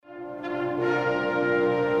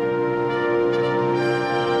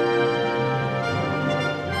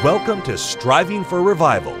Welcome to Striving for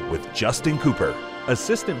Revival with Justin Cooper,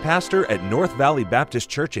 Assistant Pastor at North Valley Baptist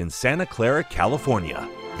Church in Santa Clara, California.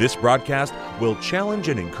 This broadcast will challenge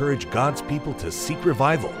and encourage God's people to seek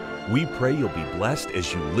revival. We pray you'll be blessed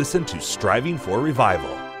as you listen to Striving for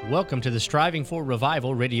Revival. Welcome to the Striving for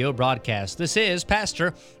Revival radio broadcast. This is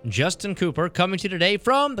Pastor Justin Cooper coming to you today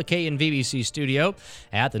from the KNVBC studio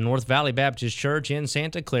at the North Valley Baptist Church in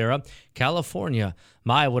Santa Clara, California.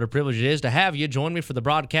 My, what a privilege it is to have you join me for the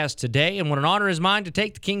broadcast today, and what an honor is mine to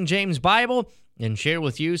take the King James Bible and share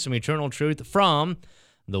with you some eternal truth from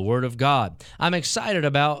the Word of God. I'm excited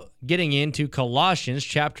about getting into Colossians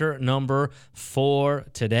chapter number 4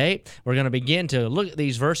 today. We're going to begin to look at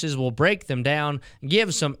these verses. We'll break them down,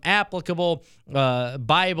 give some applicable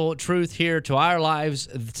Bible truth here to our lives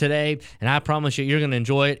today, and I promise you, you're going to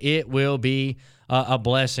enjoy it. It will be a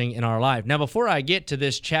blessing in our life. Now, before I get to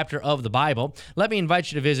this chapter of the Bible, let me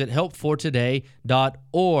invite you to visit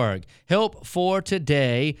helpfortoday.org.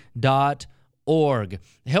 helpfortoday.org.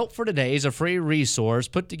 Help for Today is a free resource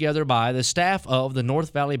put together by the staff of the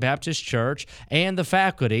North Valley Baptist Church and the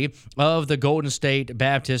faculty of the Golden State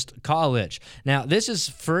Baptist College. Now, this is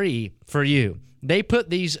free for you. They put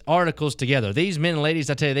these articles together. These men and ladies,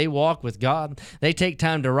 I tell you, they walk with God. They take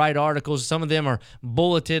time to write articles. Some of them are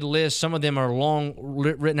bulleted lists. Some of them are long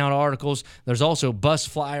written out articles. There's also bus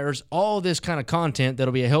flyers. All this kind of content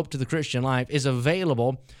that'll be a help to the Christian life is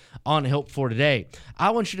available on Help for Today. I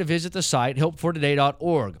want you to visit the site,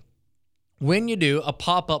 helpfortoday.org. When you do, a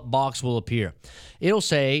pop-up box will appear. It'll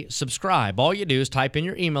say subscribe. All you do is type in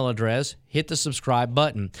your email address, hit the subscribe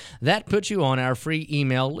button. That puts you on our free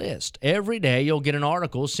email list. Every day you'll get an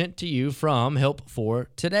article sent to you from Help for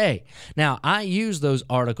Today. Now, I use those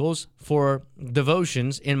articles for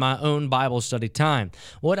devotions in my own Bible study time.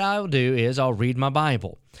 What I'll do is I'll read my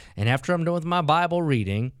Bible. And after I'm done with my Bible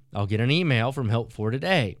reading, I'll get an email from Help for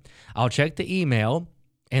Today. I'll check the email,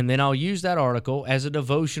 and then I'll use that article as a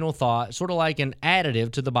devotional thought, sort of like an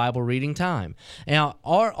additive to the Bible reading time. Now,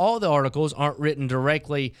 all the articles aren't written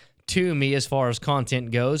directly to me as far as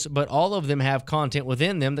content goes, but all of them have content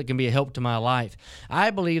within them that can be a help to my life.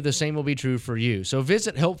 I believe the same will be true for you. So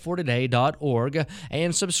visit helpfortoday.org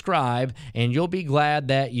and subscribe, and you'll be glad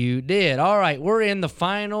that you did. All right, we're in the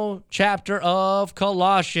final chapter of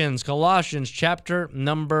Colossians chapter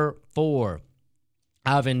number 4.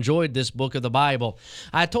 I've enjoyed this book of the Bible.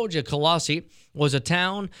 I told you Colossae was a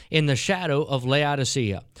town in the shadow of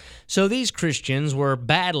Laodicea. So these Christians were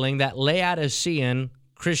battling that Laodicean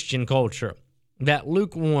Christian culture, that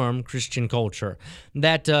lukewarm Christian culture,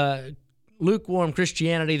 that lukewarm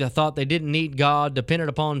Christianity that thought they didn't need God, depended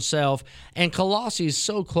upon self. And Colossae is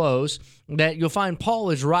so close that you'll find Paul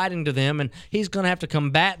is writing to them, and he's going to have to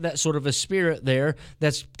combat that sort of a spirit there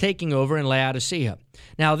that's taking over in Laodicea.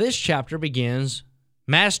 Now, this chapter begins,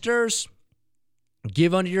 Masters,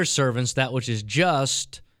 give unto your servants that which is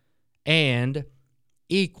just and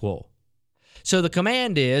equal. So the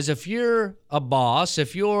command is, if you're a boss,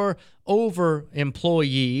 if you're over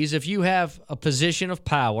employees, if you have a position of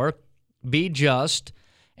power, be just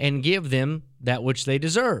and give them that which they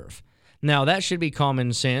deserve. Now, that should be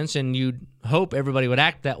common sense, and you'd hope everybody would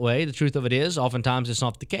act that way. The truth of it is, oftentimes it's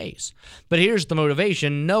not the case. But here's the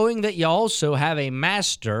motivation, knowing that you also have a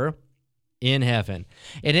master in heaven.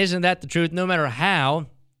 And isn't that the truth? No matter how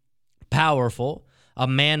powerful a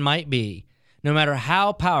man might be, no matter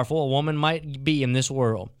how powerful a woman might be in this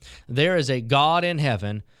world, there is a God in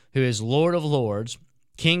heaven who is Lord of lords,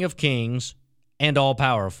 King of kings, and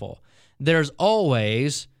all-powerful. There's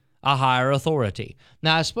always a higher authority.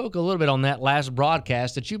 Now, I spoke a little bit on that last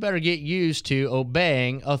broadcast that you better get used to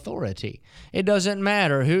obeying authority. It doesn't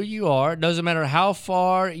matter who you are. It doesn't matter how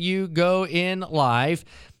far you go in life.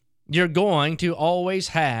 You're going to always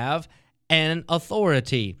have an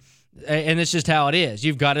authority. And it's just how it is.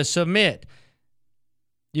 You've got to submit.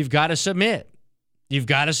 You've got to submit. You've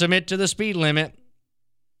got to submit to the speed limit.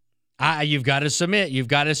 You've got to submit. You've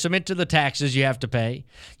got to submit to the taxes you have to pay.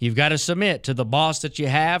 You've got to submit to the boss that you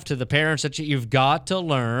have, to the parents that you've got to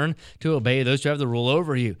learn to obey those who have the rule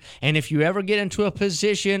over you. And if you ever get into a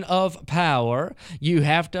position of power, you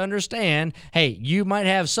have to understand, hey, you might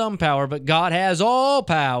have some power, but God has all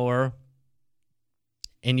power.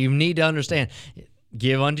 And you need to understand,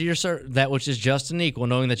 give unto your that which is just and equal,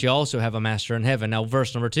 knowing that you also have a master in heaven. Now,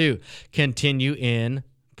 verse number 2, continue in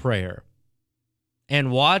prayer. And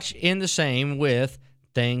watch in the same with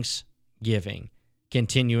thanksgiving.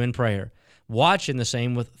 Continue in prayer. Watch in the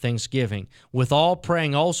same with thanksgiving. With all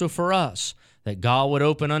praying also for us, that God would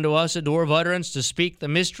open unto us a door of utterance to speak the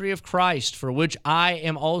mystery of Christ, for which I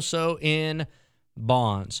am also in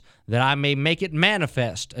bonds, that I may make it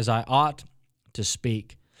manifest as I ought to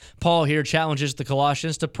speak. Paul here challenges the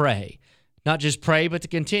Colossians to pray. Not just pray, but to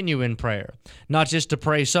continue in prayer. Not just to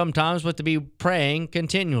pray sometimes, but to be praying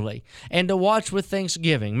continually. And to watch with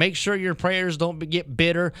thanksgiving. Make sure your prayers don't get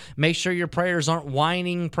bitter. Make sure your prayers aren't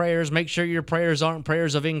whining prayers. Make sure your prayers aren't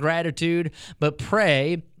prayers of ingratitude, but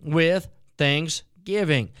pray with thanksgiving.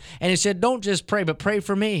 And he said, don't just pray, but pray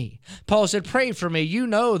for me. Paul said, pray for me. You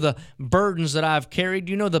know the burdens that I've carried.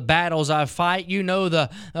 You know the battles I fight. You know the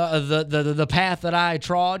path that I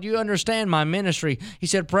trod. You understand my ministry. He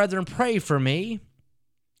said, brethren, pray for me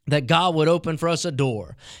that God would open for us a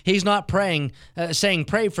door. He's not praying, saying,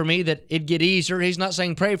 pray for me that it'd get easier. He's not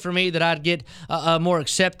saying, pray for me that I'd get more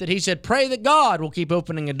accepted. He said, pray that God will keep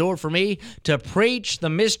opening a door for me to preach the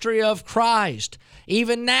mystery of Christ.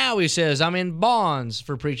 Even now, he says, I'm in bonds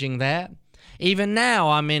for preaching that. Even now,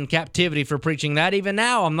 I'm in captivity for preaching that. Even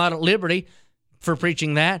now, I'm not at liberty for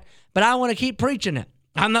preaching that. But I want to keep preaching it.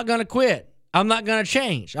 I'm not going to quit. I'm not going to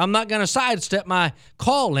change. I'm not going to sidestep my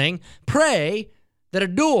calling. Pray that a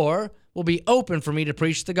door will be open for me to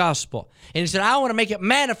preach the gospel. And he said, I want to make it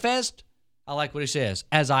manifest, I like what he says,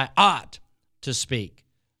 as I ought to speak.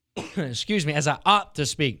 Excuse me, as I ought to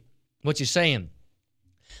speak. What's he saying?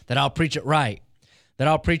 That I'll preach it right, that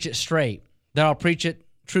I'll preach it straight, that I'll preach it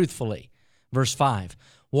truthfully. Verse 5,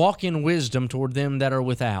 walk in wisdom toward them that are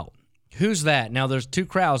without. Who's that? Now, there's two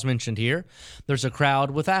crowds mentioned here. There's a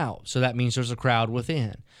crowd without, so that means there's a crowd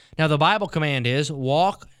within. Now, the Bible command is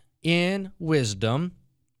walk in wisdom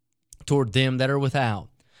toward them that are without.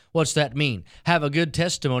 What's that mean? Have a good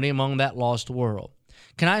testimony among that lost world.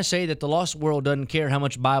 Can I say that the lost world doesn't care how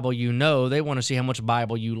much Bible you know? They want to see how much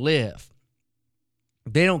Bible you live.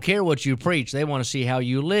 They don't care what you preach. They want to see how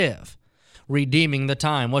you live. Redeeming the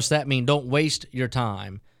time. What's that mean? Don't waste your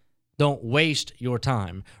time. Don't waste your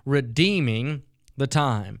time. Redeeming the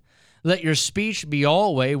time. Let your speech be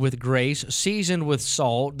always with grace, seasoned with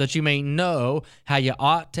salt, that you may know how you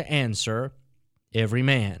ought to answer every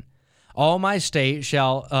man. All my state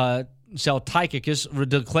shall Tychicus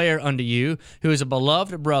declare unto you, who is a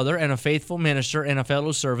beloved brother and a faithful minister and a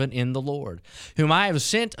fellow servant in the Lord, whom I have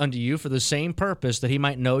sent unto you for the same purpose, that he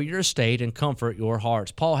might know your estate and comfort your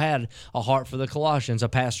hearts. Paul had a heart for the Colossians, a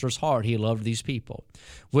pastor's heart. He loved these people.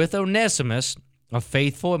 With Onesimus, a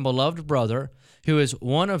faithful and beloved brother, who is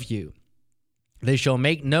one of you, they shall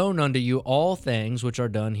make known unto you all things which are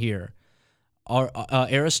done here.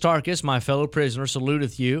 Aristarchus, my fellow prisoner,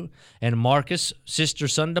 saluteth you, and Marcus, sister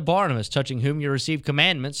son to Barnabas, touching whom you receive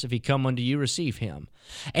commandments. If he come unto you, receive him.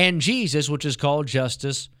 And Jesus, which is called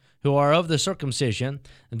Justus, who are of the circumcision,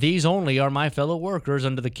 these only are my fellow workers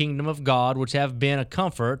unto the kingdom of God, which have been a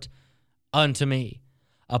comfort unto me.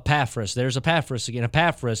 Epaphras, there's Epaphras again,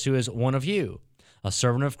 Epaphras, who is one of you, a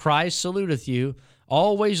servant of Christ, saluteth you,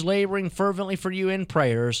 always laboring fervently for you in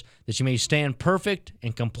prayers, that you may stand perfect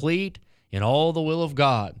and complete in all the will of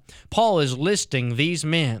God. Paul is listing these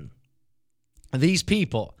men, these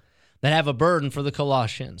people that have a burden for the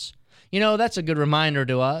Colossians. You know, that's a good reminder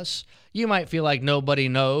to us. You might feel like nobody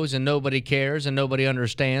knows and nobody cares and nobody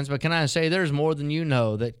understands, but can I say there's more than you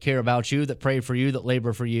know that care about you, that pray for you, that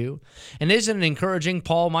labor for you? And isn't it encouraging?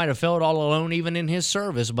 Paul might have felt all alone even in his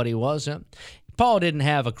service, but he wasn't. Paul didn't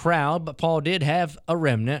have a crowd, but Paul did have a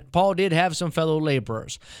remnant. Paul did have some fellow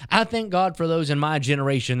laborers. I thank God for those in my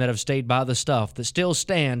generation that have stayed by the stuff, that still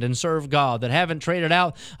stand and serve God, that haven't traded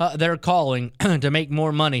out their calling to make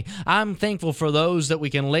more money. I'm thankful for those that we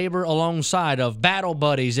can labor alongside of, battle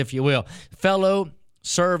buddies, if you will, fellow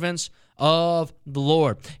servants of the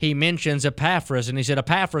Lord. He mentions Epaphras, and he said,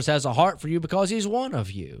 Epaphras has a heart for you because he's one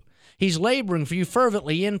of you. He's laboring for you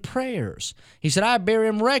fervently in prayers. He said, I bear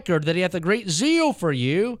him record that he hath a great zeal for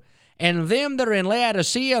you, and them that are in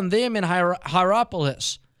Laodicea, and them in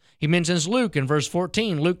Hierapolis. He mentions Luke in verse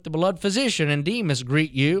 14. Luke, the beloved physician, and Demas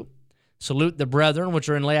greet you. Salute the brethren which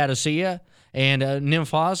are in Laodicea, and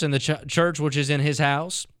Nymphos, and the church which is in his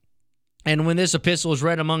house. And when this epistle is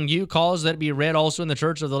read among you, cause that it be read also in the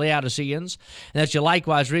church of the Laodiceans, and that you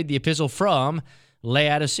likewise read the epistle from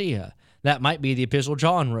Laodicea. That might be the epistle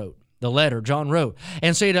John wrote. The letter John wrote,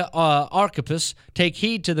 and say to Archippus, take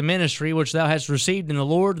heed to the ministry which thou hast received in the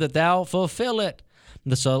Lord, that thou fulfill it.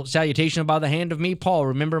 The salutation by the hand of me, Paul.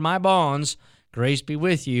 Remember my bonds. Grace be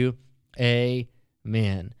with you.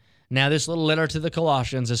 Amen. Now, this little letter to the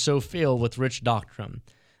Colossians is so filled with rich doctrine.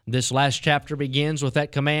 This last chapter begins with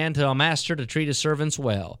that command to a master to treat his servants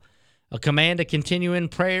well, a command to continue in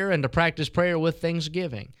prayer and to practice prayer with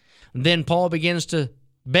thanksgiving. Then Paul begins to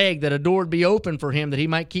beg that a door would be open for him, that he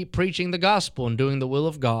might keep preaching the gospel and doing the will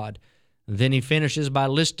of God. And then he finishes by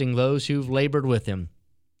listing those who've labored with him.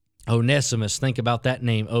 Onesimus, think about that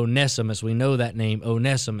name, Onesimus. We know that name,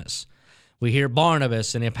 Onesimus. We hear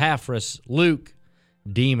Barnabas and Epaphras, Luke,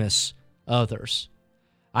 Demas, others.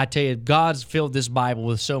 I tell you, God's filled this Bible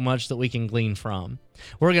with so much that we can glean from.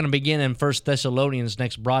 We're going to begin in 1 Thessalonians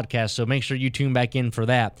next broadcast, so make sure you tune back in for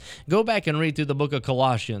that. Go back and read through the book of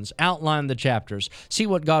Colossians, outline the chapters, see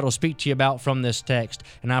what God will speak to you about from this text,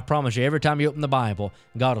 and I promise you, every time you open the Bible,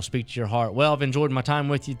 God will speak to your heart. Well, I've enjoyed my time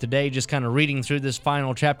with you today, just kind of reading through this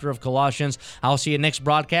final chapter of Colossians. I'll see you next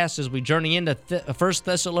broadcast as we journey into 1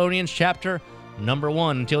 Thessalonians chapter number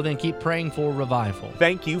 1. Until then, keep praying for revival.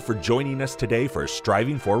 Thank you for joining us today for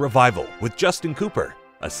Striving for Revival with Justin Cooper,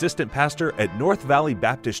 Assistant Pastor at North Valley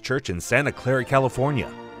Baptist Church in Santa Clara,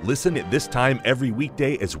 California. Listen at this time every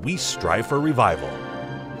weekday as we strive for revival.